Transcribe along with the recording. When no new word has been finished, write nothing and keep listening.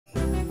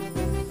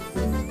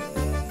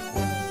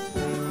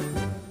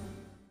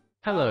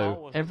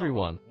Hello,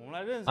 everyone.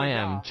 I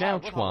am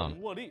Zhao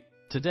Chuan.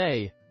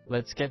 Today,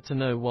 let's get to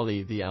know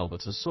Wally the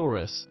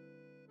Albertosaurus.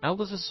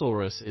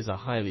 Albertosaurus is a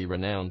highly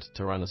renowned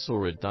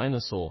tyrannosaurid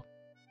dinosaur.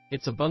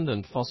 Its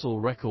abundant fossil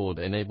record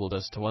enabled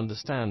us to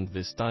understand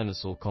this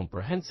dinosaur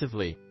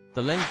comprehensively.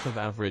 The length of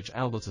average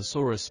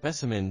Albertosaurus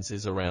specimens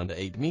is around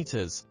 8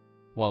 meters,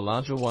 while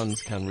larger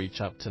ones can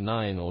reach up to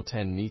 9 or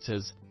 10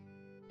 meters.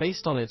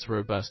 Based on its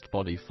robust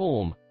body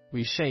form,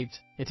 we shaped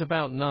it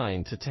about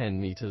 9 to 10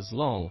 meters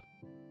long.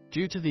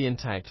 Due to the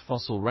intact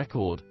fossil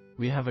record,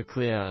 we have a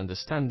clear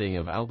understanding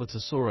of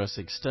Albertosaurus'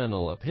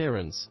 external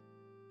appearance.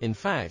 In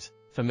fact,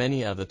 for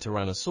many other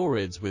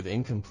tyrannosaurids with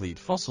incomplete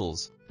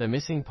fossils, their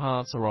missing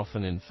parts are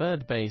often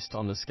inferred based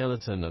on the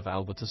skeleton of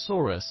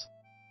Albertosaurus.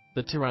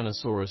 The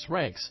Tyrannosaurus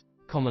rex,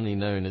 commonly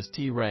known as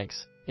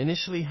T-Rex,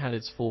 initially had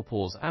its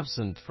forepaws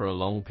absent for a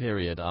long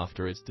period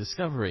after its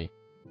discovery.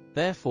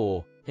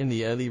 Therefore, in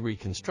the early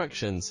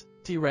reconstructions,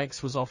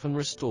 T-Rex was often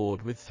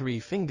restored with 3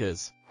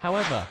 fingers.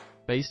 However,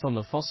 based on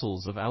the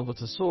fossils of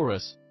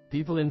Albertosaurus,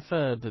 people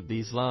inferred that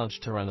these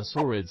large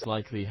tyrannosaurids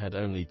likely had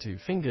only 2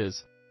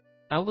 fingers.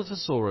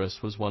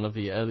 Albertosaurus was one of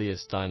the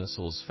earliest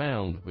dinosaurs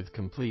found with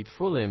complete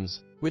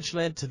forelimbs, which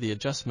led to the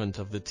adjustment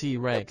of the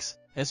T-Rex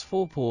as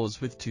forepaws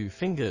with 2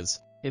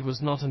 fingers. It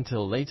was not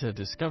until later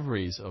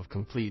discoveries of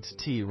complete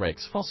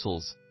T-Rex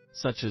fossils,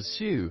 such as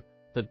Sioux,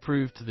 that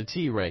proved the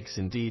T-Rex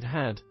indeed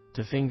had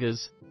 2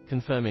 fingers,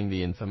 confirming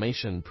the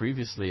information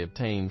previously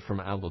obtained from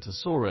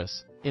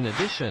Albertosaurus. In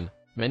addition,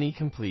 many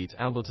complete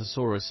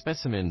Albertosaurus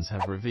specimens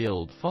have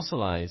revealed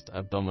fossilized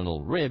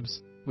abdominal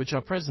ribs, which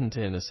are present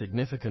in a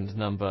significant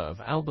number of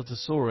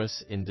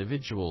Albertosaurus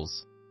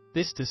individuals.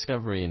 This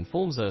discovery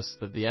informs us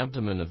that the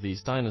abdomen of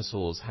these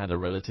dinosaurs had a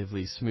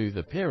relatively smooth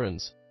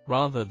appearance,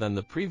 rather than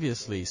the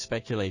previously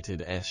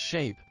speculated S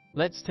shape.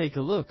 Let's take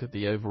a look at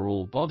the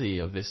overall body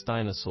of this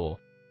dinosaur.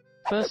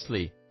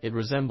 Firstly, it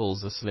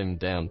resembles a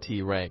slimmed-down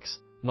T-Rex,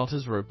 not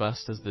as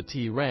robust as the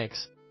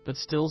T-Rex, but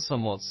still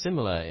somewhat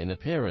similar in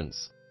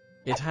appearance.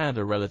 It had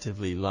a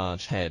relatively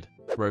large head,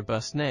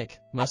 robust neck,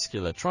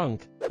 muscular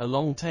trunk, a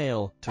long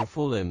tail, 2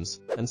 forelimbs,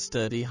 and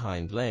sturdy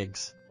hind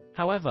legs.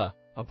 However,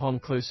 upon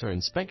closer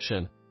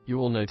inspection, you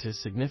will notice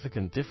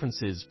significant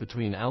differences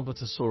between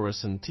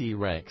Albertosaurus and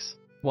T-Rex.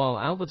 While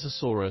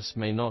Albertosaurus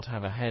may not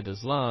have a head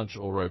as large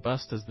or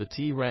robust as the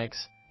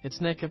T-Rex,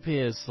 its neck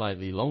appears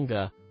slightly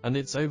longer, and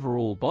its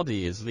overall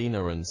body is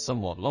leaner and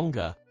somewhat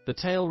longer. The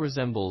tail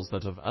resembles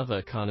that of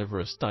other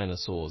carnivorous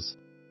dinosaurs.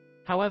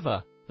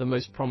 However, the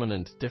most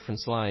prominent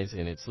difference lies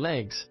in its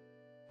legs.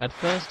 At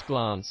first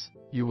glance,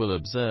 you will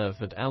observe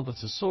that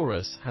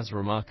Albertosaurus has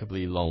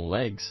remarkably long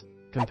legs,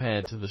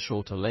 compared to the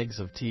shorter legs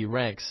of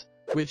T-Rex,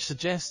 which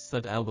suggests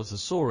that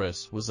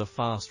Albertosaurus was a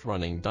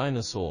fast-running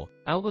dinosaur.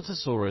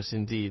 Albertosaurus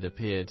indeed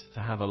appeared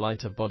to have a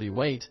lighter body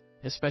weight,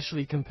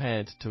 especially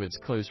compared to its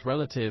close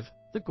relative,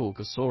 the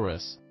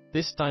Gorgosaurus.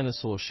 This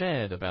dinosaur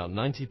shared about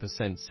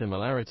 90%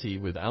 similarity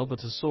with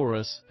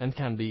Albertosaurus and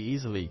can be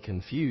easily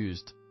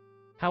confused.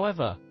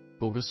 However,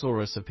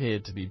 Gorgosaurus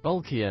appeared to be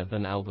bulkier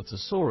than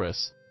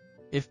Albertosaurus.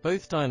 If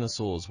both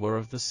dinosaurs were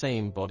of the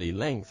same body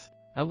length,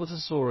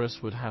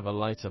 Albertosaurus would have a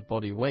lighter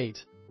body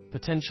weight,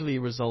 potentially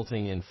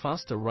resulting in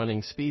faster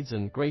running speeds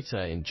and greater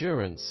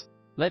endurance.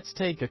 Let's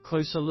take a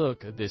closer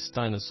look at this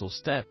dinosaur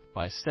step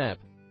by step.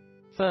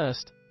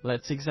 First,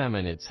 let's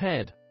examine its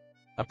head.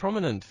 A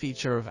prominent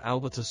feature of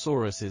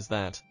Albertosaurus is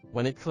that,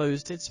 when it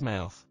closed its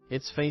mouth,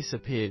 its face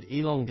appeared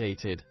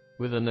elongated,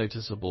 with a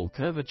noticeable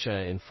curvature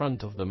in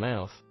front of the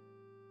mouth.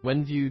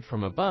 When viewed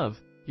from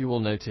above, you will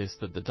notice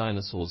that the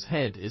dinosaur's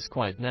head is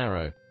quite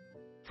narrow.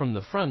 From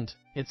the front,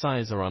 its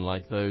eyes are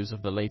unlike those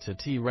of the later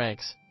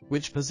T-Rex,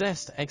 which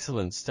possessed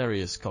excellent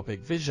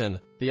stereoscopic vision.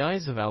 The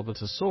eyes of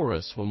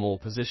Albertosaurus were more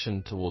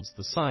positioned towards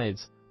the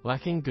sides,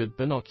 lacking good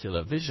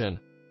binocular vision.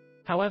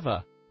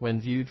 However, when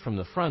viewed from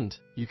the front,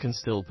 you can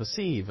still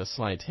perceive a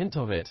slight hint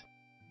of it.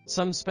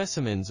 Some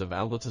specimens of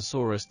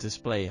Albertosaurus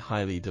display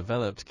highly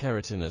developed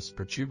keratinous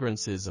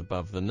protuberances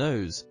above the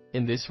nose.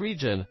 In this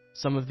region,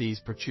 some of these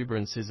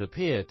protuberances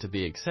appear to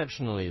be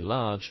exceptionally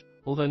large,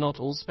 although not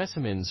all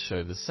specimens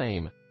show the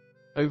same.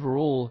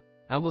 Overall,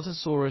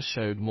 Albertosaurus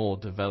showed more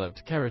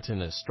developed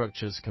keratinous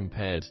structures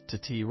compared to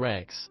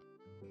T-Rex.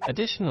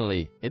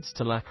 Additionally, its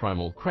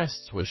lacrimal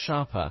crests were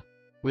sharper,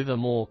 with a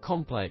more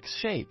complex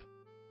shape.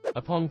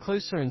 Upon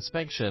closer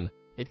inspection,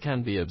 it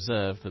can be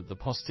observed that the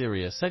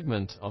posterior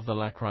segment of the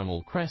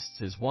lacrimal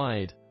crests is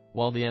wide,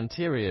 while the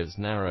anterior is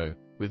narrow,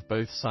 with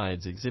both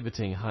sides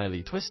exhibiting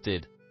highly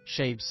twisted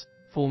shapes,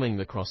 forming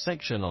the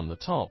cross-section on the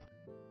top.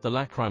 The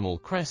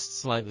lacrimal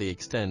crests slightly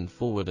extend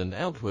forward and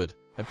outward,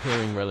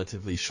 appearing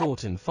relatively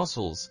short in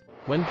fossils.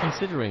 When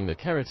considering the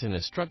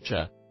keratinous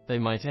structure, they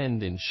might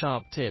end in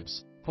sharp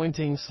tips,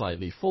 pointing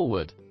slightly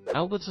forward.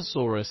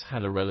 Albertosaurus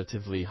had a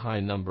relatively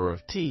high number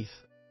of teeth.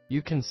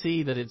 You can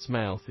see that its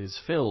mouth is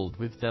filled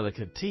with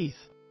delicate teeth.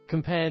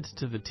 Compared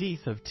to the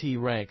teeth of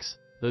T-Rex,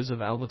 those of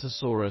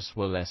Albertosaurus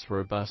were less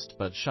robust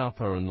but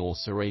sharper and more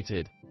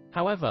serrated.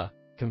 However,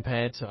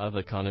 compared to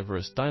other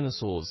carnivorous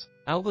dinosaurs,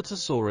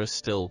 Albertosaurus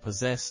still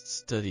possessed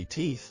sturdy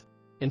teeth.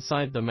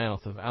 Inside the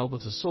mouth of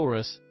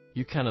Albertosaurus,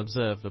 you can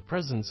observe the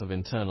presence of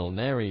internal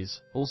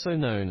nares, also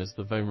known as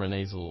the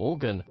vomeronasal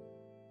organ.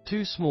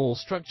 Two small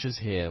structures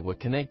here were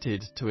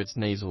connected to its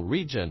nasal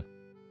region.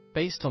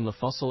 Based on the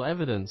fossil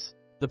evidence,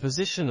 the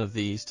position of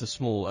these two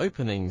small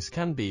openings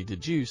can be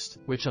deduced,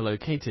 which are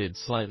located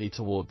slightly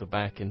toward the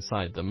back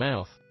inside the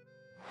mouth.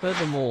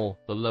 Furthermore,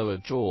 the lower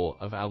jaw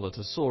of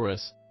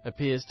Albertosaurus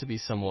appears to be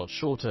somewhat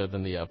shorter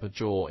than the upper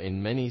jaw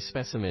in many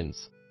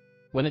specimens.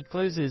 When it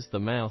closes the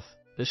mouth,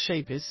 the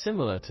shape is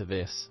similar to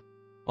this.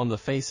 On the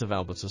face of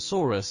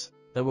Albertosaurus,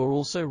 there were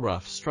also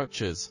rough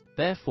structures.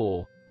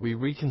 Therefore, we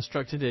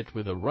reconstructed it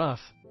with a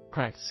rough,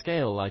 cracked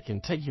scale-like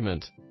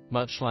integument,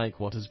 much like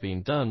what has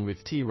been done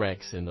with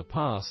T-Rex in the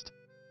past.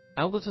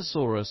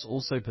 Albertosaurus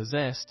also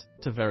possessed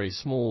two very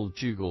small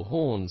jugal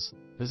horns,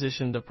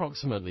 positioned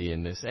approximately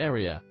in this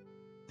area.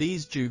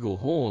 These jugal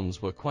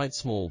horns were quite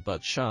small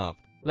but sharp.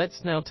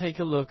 Let's now take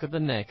a look at the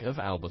neck of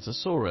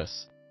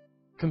Albertosaurus.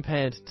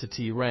 Compared to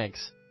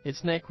T-Rex,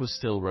 its neck was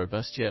still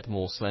robust yet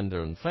more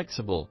slender and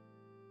flexible.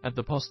 At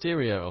the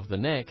posterior of the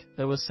neck,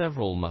 there were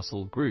several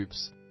muscle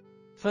groups.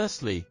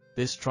 Firstly,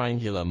 this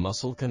triangular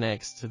muscle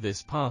connects to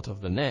this part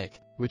of the neck,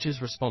 which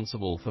is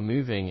responsible for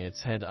moving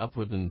its head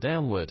upward and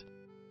downward.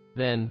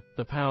 Then,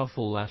 the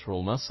powerful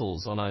lateral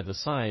muscles on either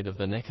side of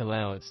the neck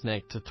allow its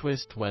neck to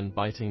twist when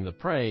biting the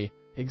prey,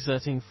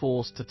 exerting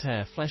force to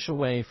tear flesh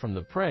away from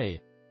the prey.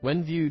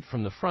 When viewed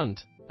from the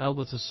front,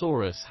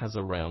 Albertosaurus has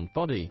a round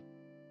body.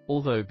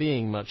 Although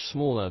being much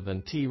smaller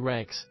than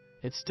T-Rex,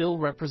 it still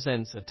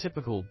represents a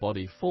typical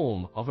body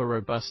form of a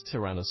robust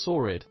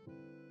tyrannosaurid.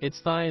 Its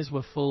thighs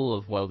were full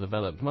of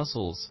well-developed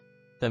muscles.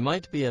 There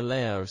might be a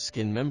layer of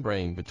skin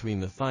membrane between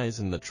the thighs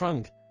and the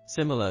trunk,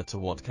 similar to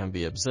what can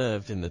be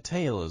observed in the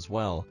tail as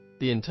well.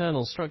 The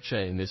internal structure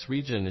in this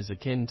region is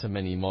akin to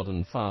many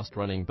modern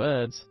fast-running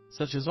birds,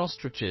 such as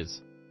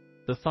ostriches.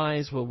 The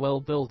thighs were well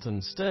built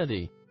and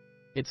sturdy.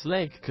 Its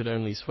leg could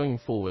only swing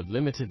forward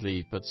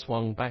limitedly but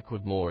swung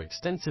backward more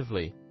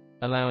extensively,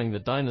 allowing the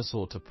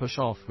dinosaur to push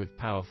off with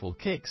powerful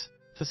kicks,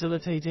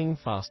 facilitating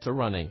faster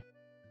running.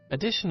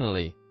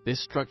 Additionally, this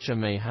structure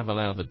may have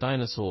allowed the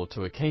dinosaur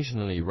to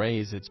occasionally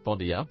raise its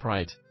body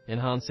upright,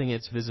 enhancing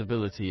its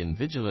visibility and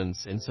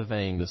vigilance in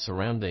surveying the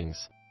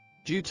surroundings.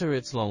 Due to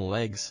its long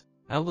legs,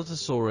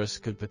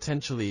 Albertosaurus could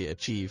potentially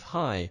achieve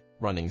high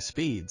running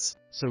speeds,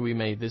 so we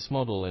made this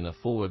model in a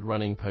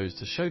forward-running pose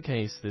to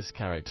showcase this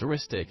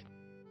characteristic.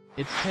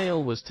 Its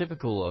tail was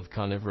typical of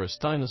carnivorous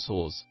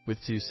dinosaurs,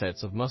 with two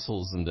sets of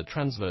muscles and a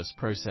transverse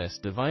process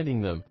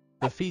dividing them.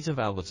 The feet of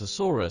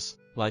Albertosaurus,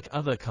 like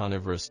other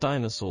carnivorous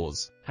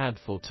dinosaurs, had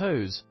 4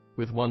 toes,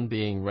 with one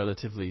being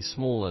relatively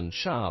small and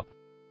sharp.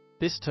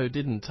 This toe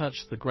didn't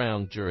touch the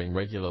ground during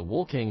regular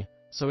walking,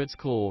 so its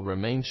claw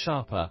remained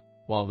sharper,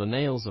 while the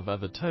nails of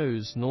other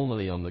toes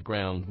normally on the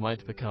ground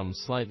might become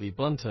slightly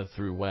blunter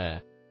through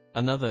wear.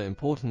 Another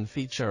important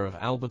feature of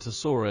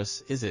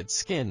Albertosaurus is its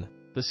skin.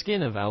 The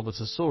skin of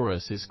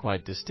Albertosaurus is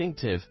quite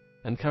distinctive,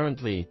 and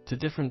currently, 2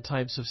 different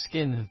types of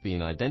skin have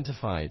been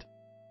identified.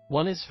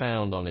 One is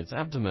found on its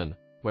abdomen,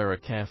 where a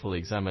careful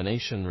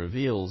examination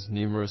reveals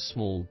numerous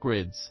small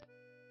grids.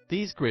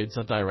 These grids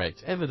are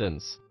direct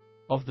evidence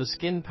of the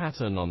skin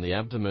pattern on the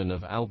abdomen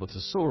of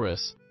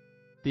Albertosaurus.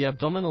 The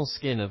abdominal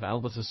skin of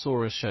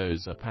Albertosaurus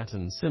shows a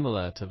pattern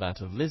similar to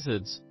that of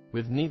lizards,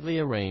 with neatly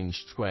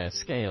arranged square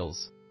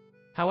scales.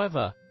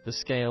 However, the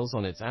scales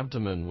on its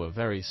abdomen were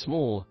very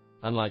small,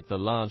 unlike the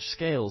large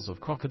scales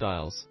of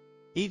crocodiles.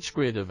 Each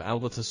grid of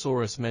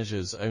Albertosaurus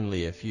measures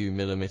only a few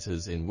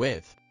millimeters in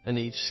width, and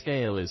each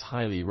scale is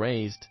highly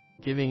raised,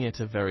 giving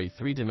it a very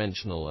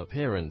three-dimensional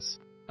appearance.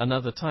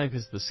 Another type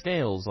is the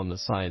scales on the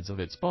sides of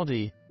its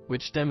body,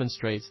 which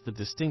demonstrates the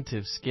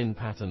distinctive skin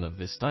pattern of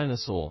this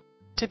dinosaur.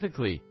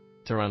 Typically,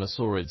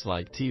 tyrannosaurids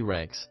like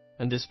T-Rex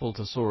and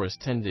Dispaltosaurus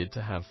tended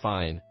to have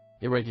fine,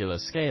 irregular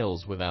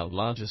scales without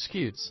larger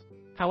scutes.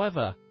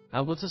 However,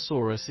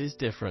 Albertosaurus is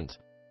different.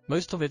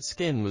 Most of its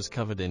skin was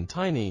covered in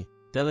tiny,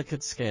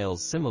 delicate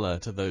scales similar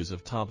to those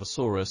of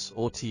Tarbosaurus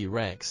or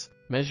T-Rex,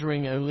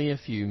 measuring only a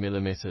few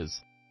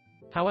millimeters.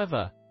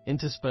 However,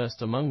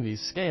 interspersed among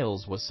these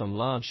scales were some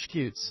large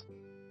scutes.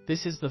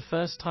 This is the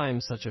first time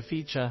such a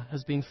feature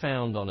has been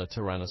found on a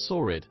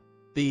tyrannosaurid.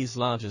 These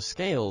larger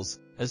scales,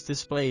 as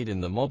displayed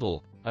in the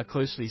model, are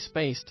closely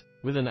spaced,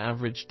 with an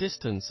average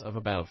distance of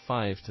about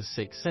 5 to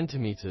 6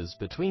 centimeters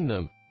between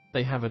them.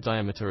 They have a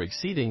diameter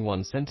exceeding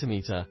 1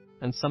 centimeter,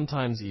 and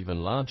sometimes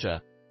even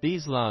larger.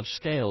 These large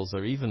scales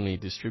are evenly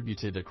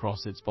distributed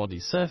across its body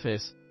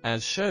surface,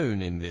 as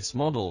shown in this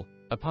model.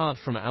 Apart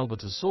from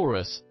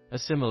Albertosaurus, a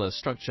similar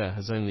structure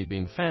has only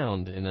been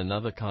found in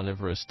another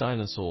carnivorous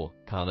dinosaur,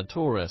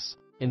 Carnotaurus.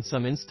 In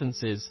some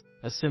instances,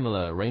 a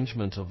similar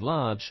arrangement of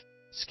large,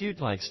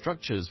 scute-like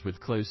structures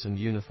with close and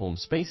uniform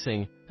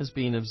spacing has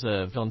been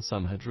observed on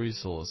some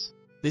hadrosaurs.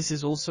 This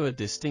is also a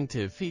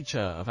distinctive feature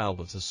of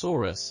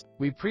Albertosaurus.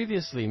 We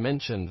previously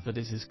mentioned that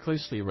it is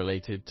closely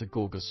related to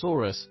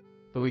Gorgosaurus,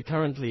 but we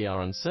currently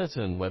are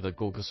uncertain whether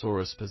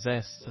Gorgosaurus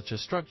possessed such a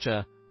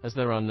structure, as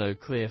there are no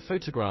clear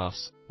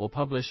photographs or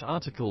published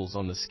articles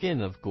on the skin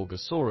of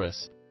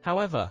Gorgosaurus.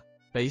 However,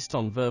 based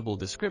on verbal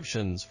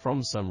descriptions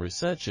from some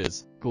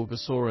researchers,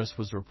 Gorgosaurus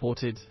was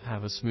reported to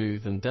have a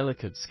smooth and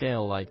delicate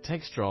scale-like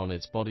texture on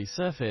its body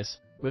surface,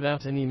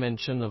 without any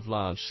mention of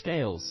large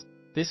scales.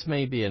 This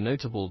may be a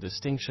notable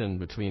distinction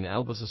between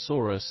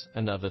Albertosaurus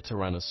and other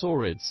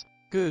tyrannosaurids.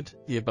 Good,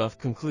 the above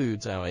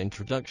concludes our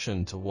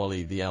introduction to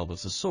Wally the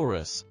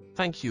Albertosaurus.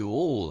 Thank you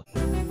all.